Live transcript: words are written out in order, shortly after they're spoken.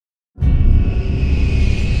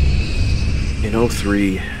In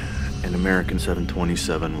 '03, an American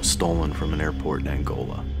 727 was stolen from an airport in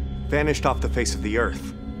Angola. Vanished off the face of the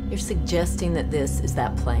earth. You're suggesting that this is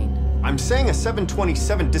that plane? I'm saying a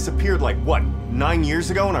 727 disappeared like, what, 9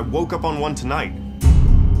 years ago, and I woke up on one tonight.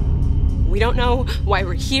 We don't know why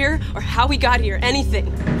we're here or how we got here, anything.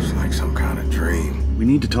 It's like some kind of dream. We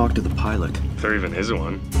need to talk to the pilot. If there even is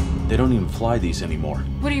one. They don't even fly these anymore.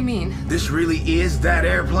 What do you mean? This really is that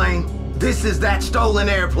airplane? This is that stolen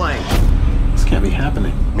airplane? This can't be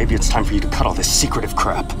happening. Maybe it's time for you to cut all this secretive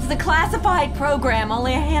crap. It's a classified program.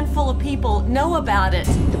 Only a handful of people know about it.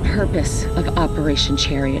 The purpose of Operation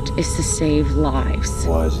Chariot is to save lives.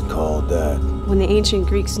 Why is it called that? When the ancient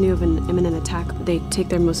Greeks knew of an imminent attack, they'd take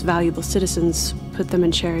their most valuable citizens, put them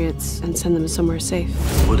in chariots, and send them somewhere safe.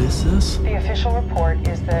 What is this? The official report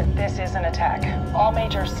is that this is an attack. All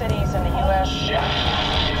major cities in the U.S.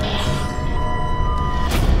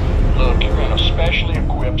 Look, you're in a specially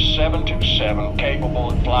equipped 727 capable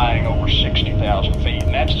of flying over 60,000 feet,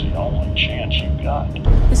 and that's the only chance you've got.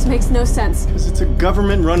 This makes no sense. Because it's a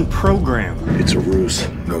government-run program. It's a ruse.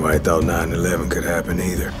 Nobody thought 9/11 could happen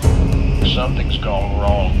either. Something's gone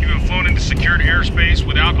wrong. You've been flown into secured airspace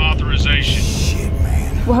without authorization. Shit,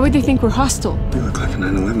 man. Why would they think we're hostile? They look like a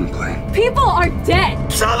 9/11 plane. People are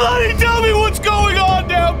dead! Somebody tell me what's going on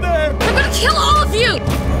down there! I'm gonna kill all of you!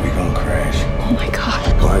 Are we gonna crash? Oh my god.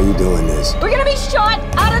 Why are you doing this? We're gonna be shot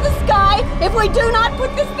out of the sky if we do not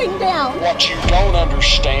put this thing down. What you don't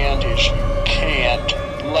understand is you can't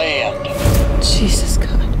land. Jesus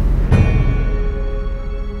God.